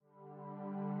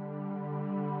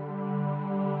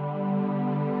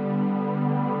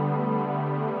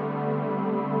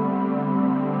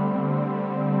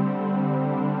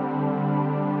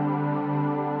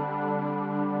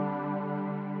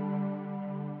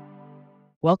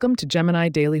Welcome to Gemini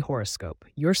Daily Horoscope,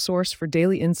 your source for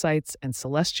daily insights and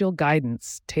celestial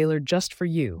guidance tailored just for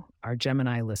you, our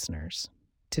Gemini listeners.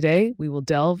 Today, we will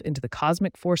delve into the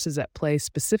cosmic forces at play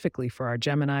specifically for our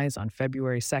Geminis on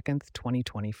February 2nd,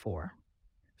 2024.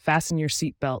 Fasten your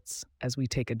seatbelts as we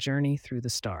take a journey through the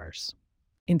stars.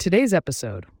 In today's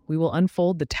episode, we will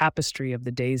unfold the tapestry of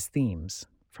the day's themes,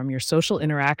 from your social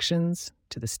interactions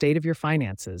to the state of your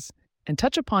finances, and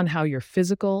touch upon how your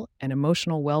physical and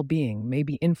emotional well-being may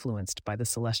be influenced by the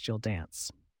celestial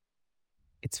dance.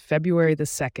 It's February the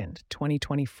 2nd,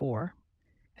 2024,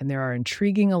 and there are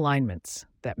intriguing alignments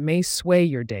that may sway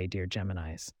your day, dear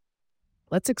Geminis.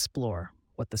 Let's explore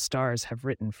what the stars have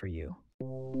written for you.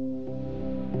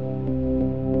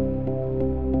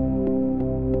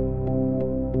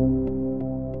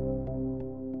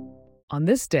 On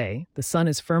this day, the sun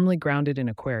is firmly grounded in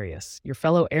Aquarius, your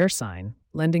fellow air sign,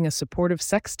 lending a supportive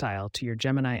sextile to your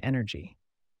Gemini energy.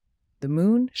 The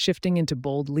moon, shifting into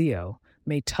bold Leo,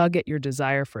 may tug at your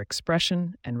desire for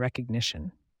expression and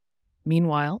recognition.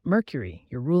 Meanwhile, Mercury,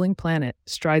 your ruling planet,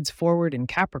 strides forward in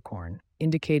Capricorn,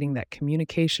 indicating that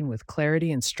communication with clarity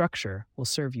and structure will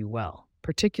serve you well,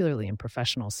 particularly in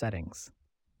professional settings.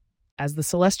 As the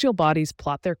celestial bodies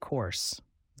plot their course,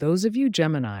 those of you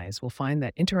Geminis will find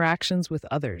that interactions with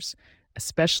others,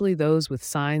 especially those with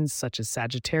signs such as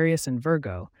Sagittarius and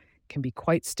Virgo, can be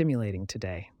quite stimulating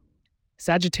today.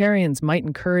 Sagittarians might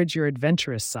encourage your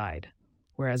adventurous side,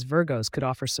 whereas Virgos could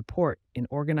offer support in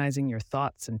organizing your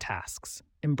thoughts and tasks.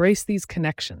 Embrace these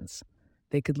connections.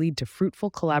 They could lead to fruitful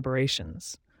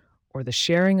collaborations or the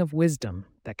sharing of wisdom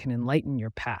that can enlighten your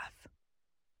path.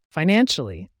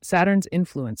 Financially, Saturn's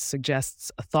influence suggests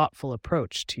a thoughtful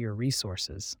approach to your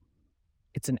resources.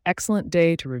 It's an excellent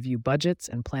day to review budgets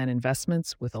and plan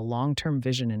investments with a long-term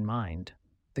vision in mind.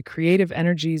 The creative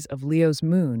energies of Leo's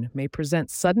moon may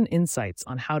present sudden insights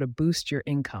on how to boost your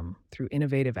income through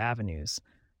innovative avenues,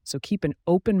 so keep an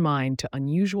open mind to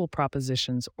unusual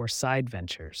propositions or side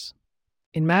ventures.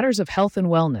 In matters of health and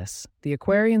wellness, the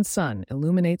Aquarian sun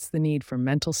illuminates the need for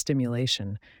mental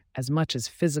stimulation as much as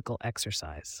physical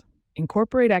exercise.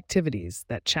 Incorporate activities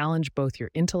that challenge both your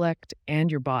intellect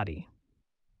and your body.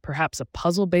 Perhaps a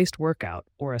puzzle-based workout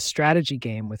or a strategy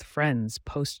game with friends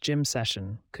post-gym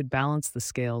session could balance the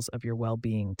scales of your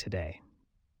well-being today.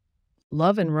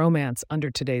 Love and romance under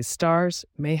today's stars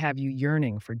may have you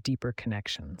yearning for deeper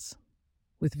connections.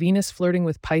 With Venus flirting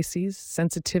with Pisces,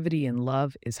 sensitivity in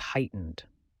love is heightened.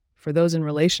 For those in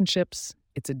relationships,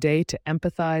 it's a day to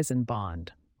empathize and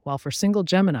bond. While for single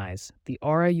Geminis, the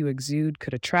aura you exude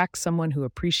could attract someone who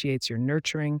appreciates your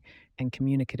nurturing and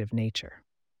communicative nature.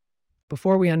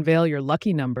 Before we unveil your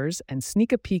lucky numbers and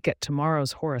sneak a peek at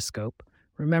tomorrow's horoscope,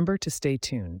 remember to stay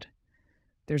tuned.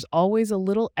 There's always a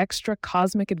little extra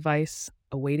cosmic advice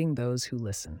awaiting those who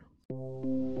listen.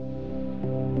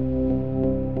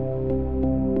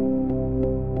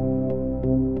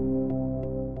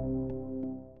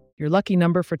 Your lucky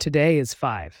number for today is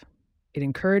 5. It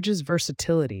encourages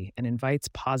versatility and invites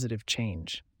positive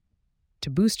change. To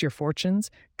boost your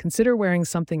fortunes, consider wearing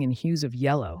something in hues of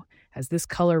yellow, as this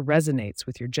color resonates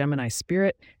with your Gemini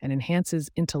spirit and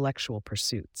enhances intellectual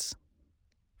pursuits.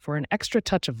 For an extra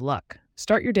touch of luck,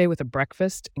 start your day with a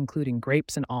breakfast including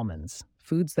grapes and almonds,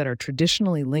 foods that are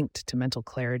traditionally linked to mental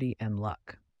clarity and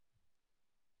luck.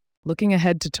 Looking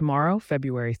ahead to tomorrow,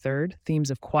 February 3rd, themes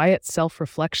of quiet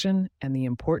self-reflection and the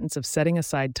importance of setting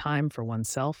aside time for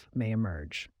oneself may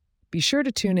emerge. Be sure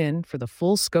to tune in for the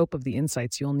full scope of the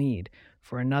insights you'll need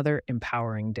for another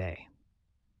empowering day.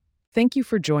 Thank you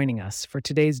for joining us for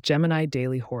today's Gemini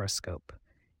Daily Horoscope.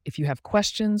 If you have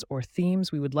questions or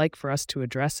themes we would like for us to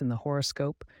address in the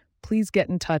horoscope, please get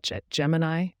in touch at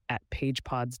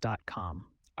gemini@pagepods.com.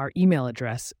 Our email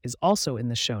address is also in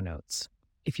the show notes.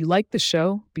 If you like the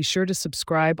show, be sure to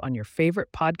subscribe on your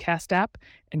favorite podcast app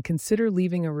and consider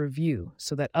leaving a review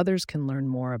so that others can learn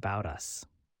more about us.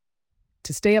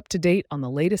 To stay up to date on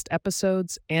the latest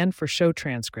episodes and for show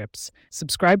transcripts,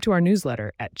 subscribe to our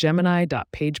newsletter at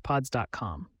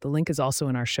gemini.pagepods.com. The link is also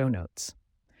in our show notes.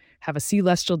 Have a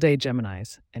celestial day,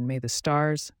 Geminis, and may the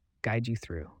stars guide you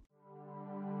through.